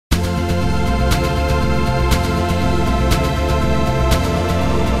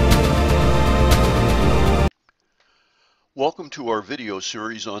Welcome to our video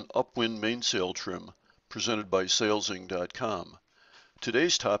series on Upwind Mainsail trim presented by Sailzing.com.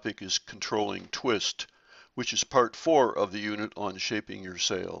 Today's topic is controlling twist, which is part 4 of the unit on shaping your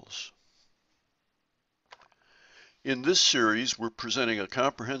sails. In this series, we're presenting a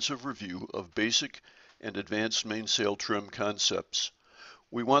comprehensive review of basic and advanced mainsail trim concepts.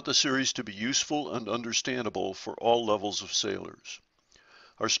 We want the series to be useful and understandable for all levels of sailors.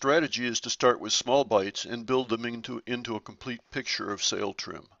 Our strategy is to start with small bites and build them into a complete picture of sail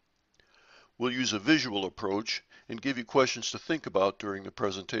trim. We'll use a visual approach and give you questions to think about during the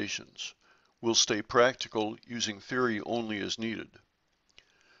presentations. We'll stay practical, using theory only as needed.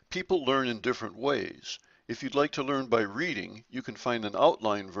 People learn in different ways. If you'd like to learn by reading, you can find an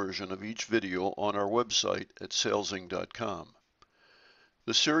outline version of each video on our website at Sailzing.com.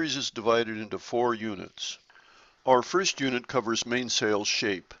 The series is divided into 4 units. Our first unit covers mainsail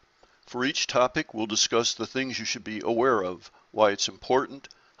shape. For each topic, we'll discuss the things you should be aware of, why it's important,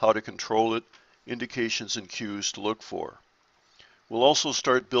 how to control it, indications and cues to look for. We'll also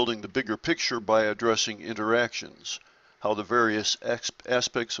start building the bigger picture by addressing interactions, how the various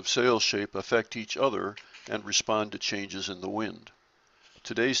aspects of sail shape affect each other and respond to changes in the wind.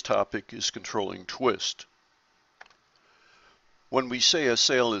 Today's topic is controlling twist. When we say a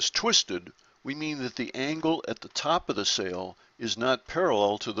sail is twisted, we mean that the angle at the top of the sail is not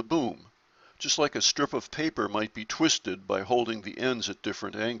parallel to the boom, just like a strip of paper might be twisted by holding the ends at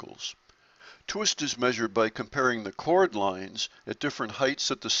different angles. Twist is measured by comparing the chord lines at different heights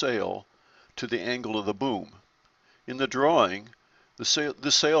at the sail to the angle of the boom. In the drawing, the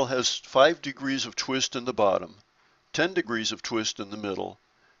sail has 5 degrees of twist in the bottom, 10 degrees of twist in the middle,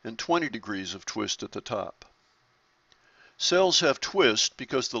 and 20 degrees of twist at the top. Sails have twist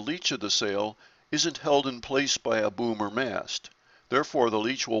because the leech of the sail isn't held in place by a boom or mast. Therefore, the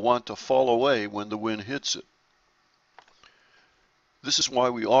leech will want to fall away when the wind hits it. This is why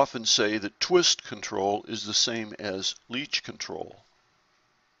we often say that twist control is the same as leech control.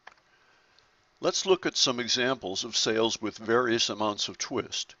 Let's look at some examples of sails with various amounts of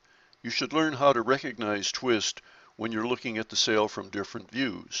twist. You should learn how to recognize twist when you're looking at the sail from different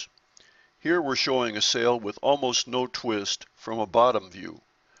views. Here we're showing a sail with almost no twist from a bottom view.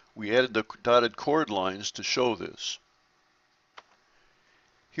 We added the dotted chord lines to show this.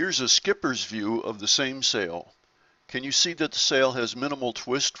 Here's a skipper's view of the same sail. Can you see that the sail has minimal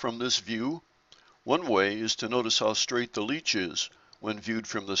twist from this view? One way is to notice how straight the leech is when viewed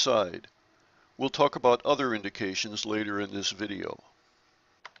from the side. We'll talk about other indications later in this video.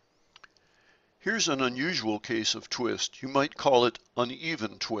 Here's an unusual case of twist. You might call it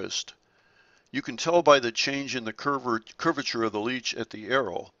uneven twist. You can tell by the change in the curvature of the leech at the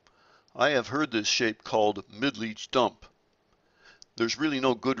arrow. I have heard this shape called mid-leech dump. There's really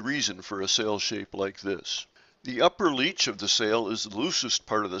no good reason for a sail shape like this. The upper leech of the sail is the loosest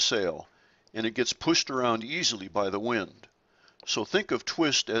part of the sail, and it gets pushed around easily by the wind. So think of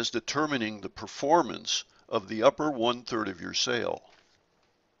twist as determining the performance of the upper 1/3 of your sail.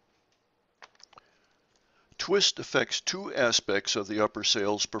 Twist affects 2 aspects of the upper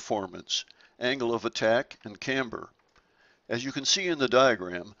sail's performance: angle of attack and camber. As you can see in the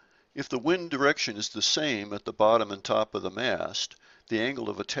diagram, if the wind direction is the same at the bottom and top of the mast, the angle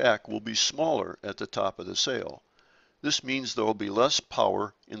of attack will be smaller at the top of the sail. This means there will be less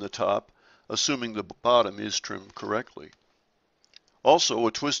power in the top, assuming the bottom is trimmed correctly. Also,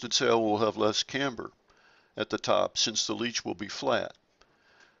 a twisted sail will have less camber at the top since the leech will be flat.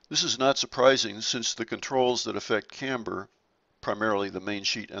 This is not surprising since the controls that affect camber, primarily the main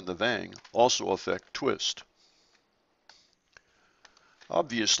sheet and the vang, also affect twist.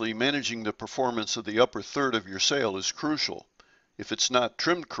 Obviously, managing the performance of the upper third of your sail is crucial. If it's not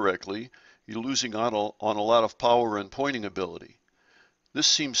trimmed correctly, you're losing out on a lot of power and pointing ability. This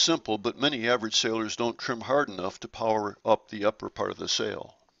seems simple, but many average sailors don't trim hard enough to power up the upper part of the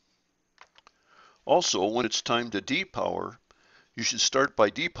sail. Also, when it's time to depower, you should start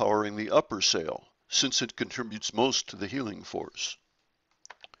by depowering the upper sail, since it contributes most to the heeling force.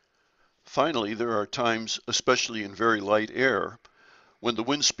 Finally, there are times, especially in very light air, when the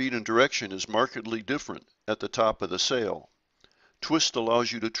wind speed and direction is markedly different at the top of the sail. Twist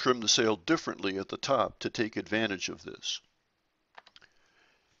allows you to trim the sail differently at the top to take advantage of this.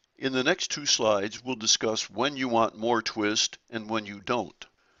 In the next 2 slides, we'll discuss when you want more twist and when you don't.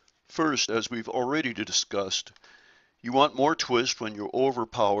 First, as we've already discussed, you want more twist when you're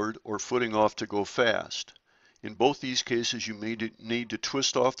overpowered or footing off to go fast. In both these cases, you may need to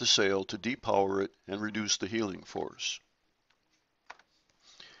twist off the sail to depower it and reduce the heeling force.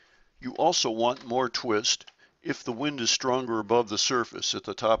 You also want more twist if the wind is stronger above the surface at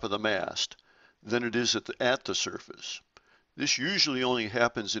the top of the mast than it is at the surface. This usually only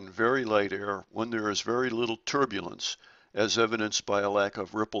happens in very light air when there is very little turbulence, as evidenced by a lack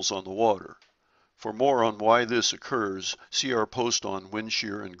of ripples on the water. For more on why this occurs, see our post on wind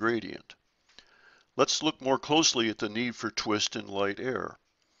shear and gradient. Let's look more closely at the need for twist in light air.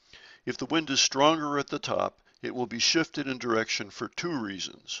 If the wind is stronger at the top, it will be shifted in direction for two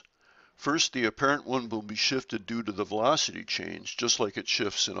reasons. First, the apparent wind will be shifted due to the velocity change, just like it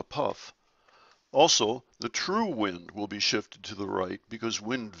shifts in a puff. Also, the true wind will be shifted to the right because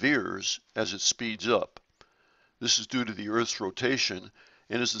wind veers as it speeds up. This is due to the Earth's rotation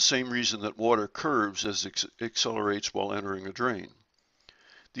and is the same reason that water curves as it accelerates while entering a drain.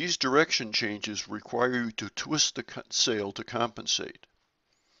 These direction changes require you to twist the sail to compensate.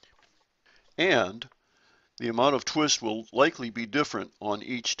 And the amount of twist will likely be different on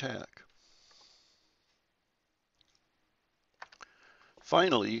each tack.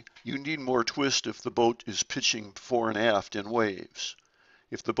 Finally, you need more twist if the boat is pitching fore and aft in waves.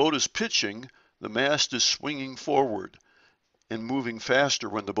 If the boat is pitching, the mast is swinging forward and moving faster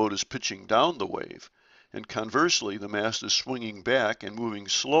when the boat is pitching down the wave, and conversely, the mast is swinging back and moving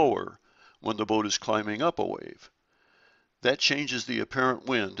slower when the boat is climbing up a wave. That changes the apparent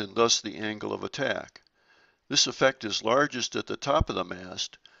wind and thus the angle of attack. This effect is largest at the top of the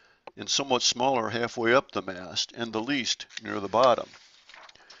mast and somewhat smaller halfway up the mast and the least near the bottom.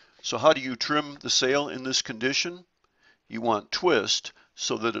 So how do you trim the sail in this condition? You want twist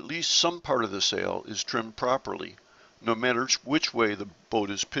so that at least some part of the sail is trimmed properly, no matter which way the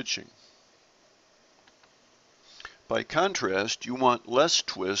boat is pitching. By contrast, you want less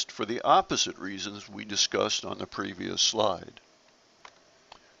twist for the opposite reasons we discussed on the previous slide.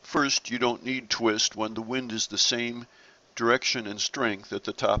 First, you don't need twist when the wind is the same direction and strength at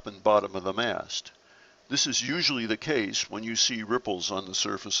the top and bottom of the mast. This is usually the case when you see ripples on the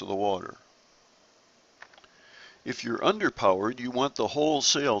surface of the water. If you're underpowered, you want the whole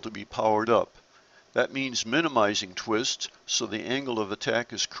sail to be powered up. That means minimizing twist so the angle of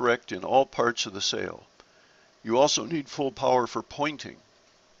attack is correct in all parts of the sail. You also need full power for pointing.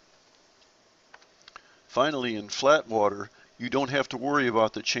 Finally, in flat water, you don't have to worry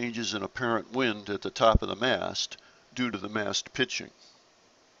about the changes in apparent wind at the top of the mast due to the mast pitching.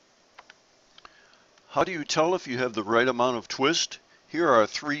 How do you tell if you have the right amount of twist? Here are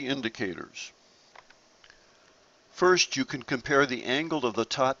three indicators. First, you can compare the angle of the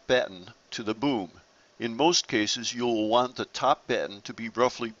top batten to the boom. In most cases, you will want the top batten to be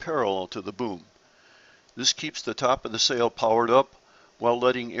roughly parallel to the boom. This keeps the top of the sail powered up while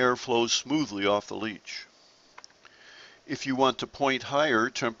letting air flow smoothly off the leech. If you want to point higher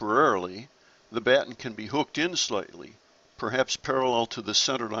temporarily, the batten can be hooked in slightly, perhaps parallel to the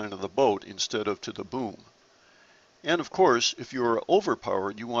center line of the boat instead of to the boom. And of course, if you are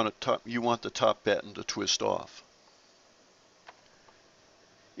overpowered, you want the top batten to twist off.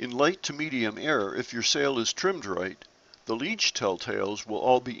 In light to medium air, if your sail is trimmed right, the leech telltales will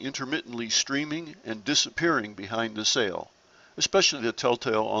all be intermittently streaming and disappearing behind the sail, especially the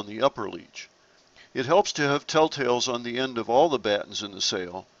telltale on the upper leech. It helps to have telltales on the end of all the battens in the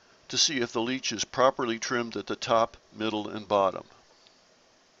sail to see if the leech is properly trimmed at the top, middle, and bottom.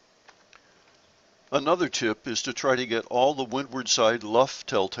 Another tip is to try to get all the windward side luff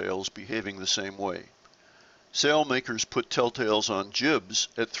telltales behaving the same way. Sail makers put telltales on jibs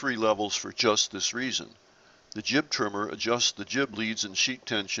at 3 levels for just this reason. The jib trimmer adjusts the jib leads and sheet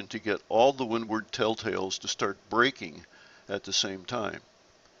tension to get all the windward telltales to start breaking at the same time.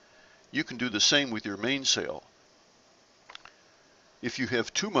 You can do the same with your mainsail. If you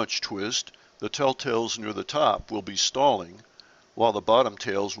have too much twist, the telltales near the top will be stalling, while the bottom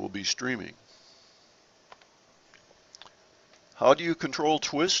tails will be streaming. How do you control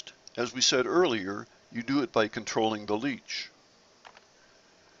twist? As we said earlier, you do it by controlling the leech.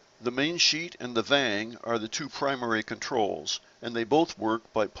 The main sheet and the vang are the two primary controls, and they both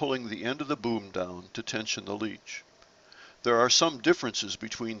work by pulling the end of the boom down to tension the leech. There are some differences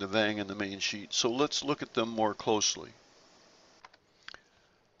between the vang and the main sheet, so let's look at them more closely.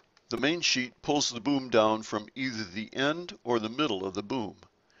 The main sheet pulls the boom down from either the end or the middle of the boom.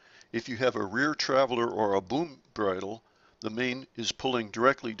 If you have a rear traveler or a boom bridle, the main is pulling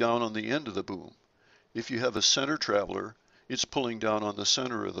directly down on the end of the boom. If you have a center traveler, it's pulling down on the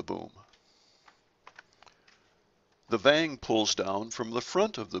center of the boom. The vang pulls down from the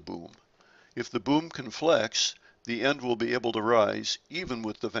front of the boom. If the boom can flex, the end will be able to rise even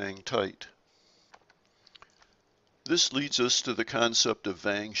with the vang tight. This leads us to the concept of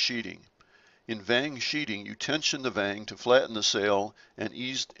vang sheeting. In vang sheeting, you tension the vang to flatten the sail and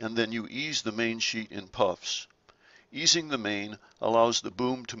then you ease the main sheet in puffs. Easing the main allows the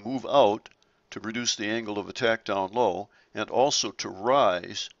boom to move out to reduce the angle of attack down low, and also to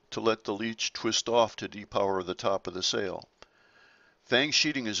rise to let the leech twist off to depower the top of the sail. Vang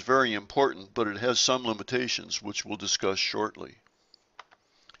sheeting is very important, but it has some limitations, which we'll discuss shortly.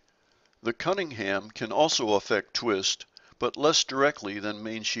 The Cunningham can also affect twist, but less directly than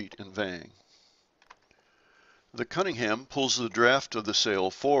mainsheet and Vang. The Cunningham pulls the draft of the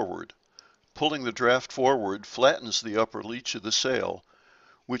sail forward. Pulling the draft forward flattens the upper leech of the sail,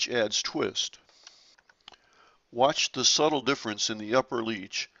 which adds twist. Watch the subtle difference in the upper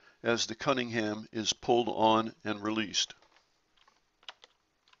leech as the Cunningham is pulled on and released.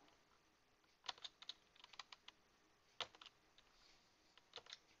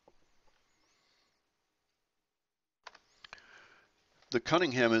 The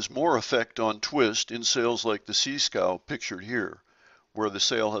Cunningham has more effect on twist in sails like the Sea Scow pictured here, where the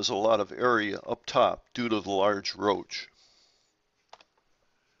sail has a lot of area up top due to the large roach.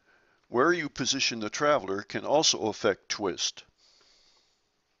 Where you position the traveler can also affect twist.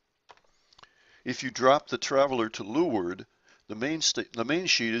 If you drop the traveler to leeward, the main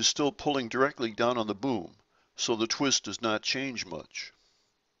sheet is still pulling directly down on the boom, so the twist does not change much.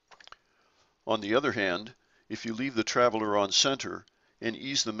 On the other hand, if you leave the traveler on center and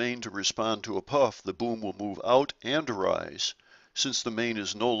ease the main to respond to a puff, the boom will move out and rise, since the main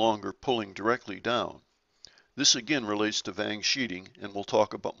is no longer pulling directly down. This again relates to Vang sheeting, and we'll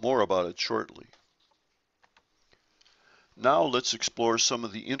talk more about it shortly. Now let's explore some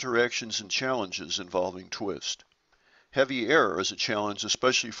of the interactions and challenges involving twist. Heavy air is a challenge,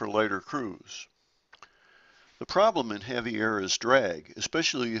 especially for lighter crews. The problem in heavy air is drag,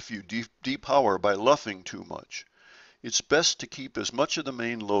 especially if you depower by luffing too much. It's best to keep as much of the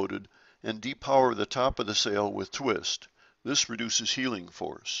main loaded and depower the top of the sail with twist. This reduces heeling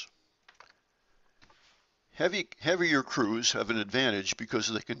force. Heavier crews have an advantage because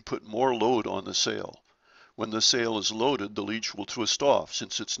they can put more load on the sail. When the sail is loaded, the leech will twist off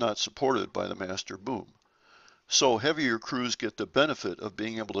since it's not supported by the master boom. So heavier crews get the benefit of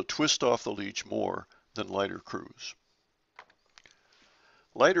being able to twist off the leech more than lighter crews.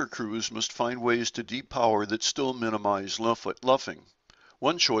 Lighter crews must find ways to depower that still minimize luffing.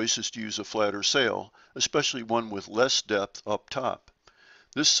 One choice is to use a flatter sail, especially one with less depth up top.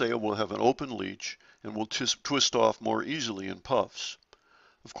 This sail will have an open leech and will twist off more easily in puffs.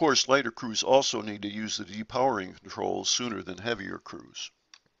 Of course, lighter crews also need to use the depowering controls sooner than heavier crews.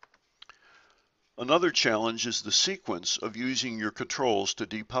 Another challenge is the sequence of using your controls to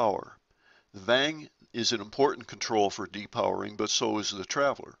depower. The Vang is an important control for depowering, but so is the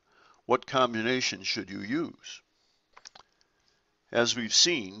traveler. What combination should you use? As we've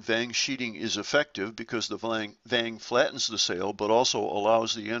seen, Vang sheeting is effective because the Vang flattens the sail, but also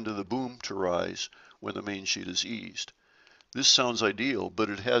allows the end of the boom to rise when the main sheet is eased. This sounds ideal, but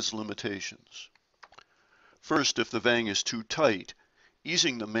it has limitations. First, if the Vang is too tight,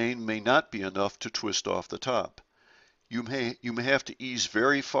 easing the main may not be enough to twist off the top. You may have to ease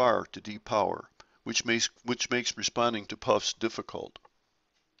very far to depower, which makes responding to puffs difficult.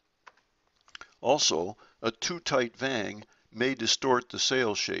 Also, a too tight Vang may distort the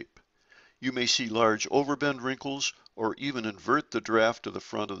sail shape. You may see large overbend wrinkles or even invert the draft to the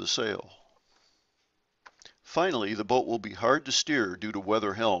front of the sail. Finally, the boat will be hard to steer due to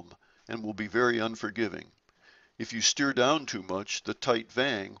weather helm and will be very unforgiving. If you steer down too much, the tight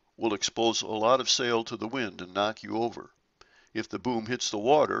Vang will expose a lot of sail to the wind and knock you over. If the boom hits the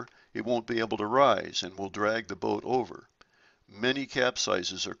water, it won't be able to rise and will drag the boat over. Many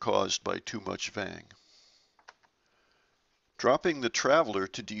capsizes are caused by too much Vang. Dropping the traveler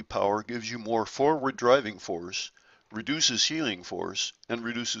to depower gives you more forward driving force, reduces heeling force, and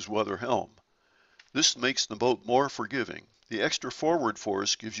reduces weather helm. This makes the boat more forgiving. The extra forward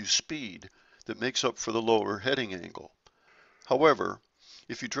force gives you speed that makes up for the lower heading angle. However,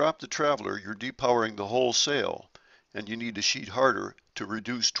 if you drop the traveler, you're depowering the whole sail, and you need to sheet harder to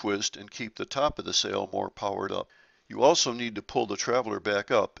reduce twist and keep the top of the sail more powered up. You also need to pull the traveler back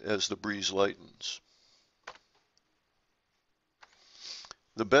up as the breeze lightens.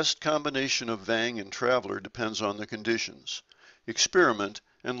 The best combination of Vang and traveler depends on the conditions. Experiment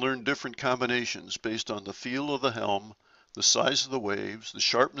and learn different combinations based on the feel of the helm, the size of the waves, the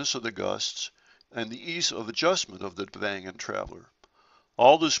sharpness of the gusts, and the ease of adjustment of the Vang and traveler.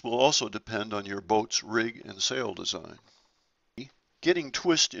 All this will also depend on your boat's rig and sail design. Getting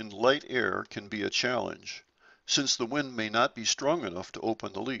twist in light air can be a challenge, since the wind may not be strong enough to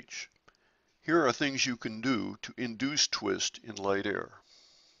open the leech. Here are things you can do to induce twist in light air.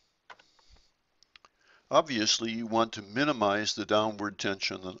 Obviously, you want to minimize the downward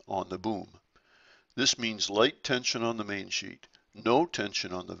tension on the boom. This means light tension on the main sheet, no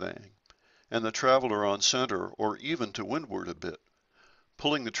tension on the Vang, and the traveler on center or even to windward a bit.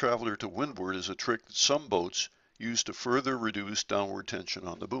 Pulling the traveler to windward is a trick that some boats use to further reduce downward tension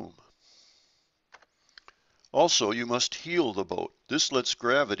on the boom. Also, you must heel the boat. This lets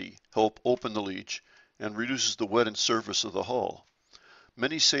gravity help open the leach and reduces the wetted surface of the hull.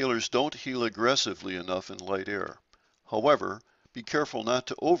 Many sailors don't heel aggressively enough in light air. However, be careful not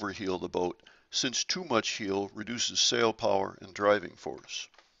to overheel the boat, since too much heel reduces sail power and driving force.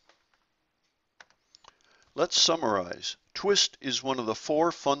 Let's summarize. Twist is one of the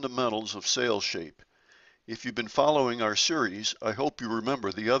 4 fundamentals of sail shape. If you've been following our series, I hope you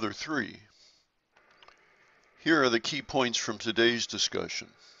remember the other 3. Here are the key points from today's discussion.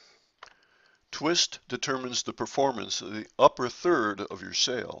 Twist determines the performance of the upper third of your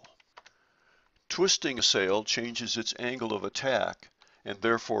sail. Twisting a sail changes its angle of attack and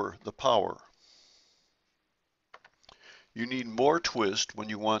therefore the power. You need more twist when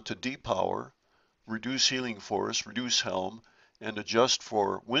you want to depower, reduce heeling force, reduce helm, and adjust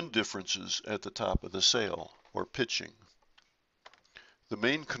for wind differences at the top of the sail, or pitching. The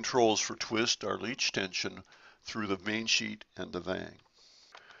main controls for twist are leach tension through the main sheet and the vang.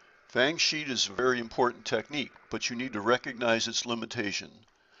 Vang sheet is a very important technique, but you need to recognize its limitation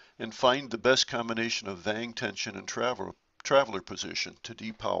and find the best combination of vang tension and traveler position to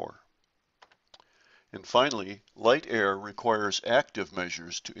depower. And finally, light air requires active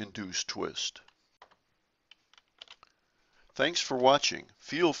measures to induce twist. Thanks for watching.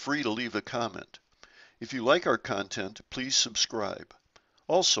 Feel free to leave a comment. If you like our content, please subscribe.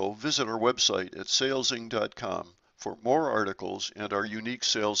 Also, visit our website at sailzing.com for more articles and our unique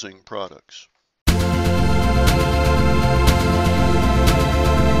SailZing products.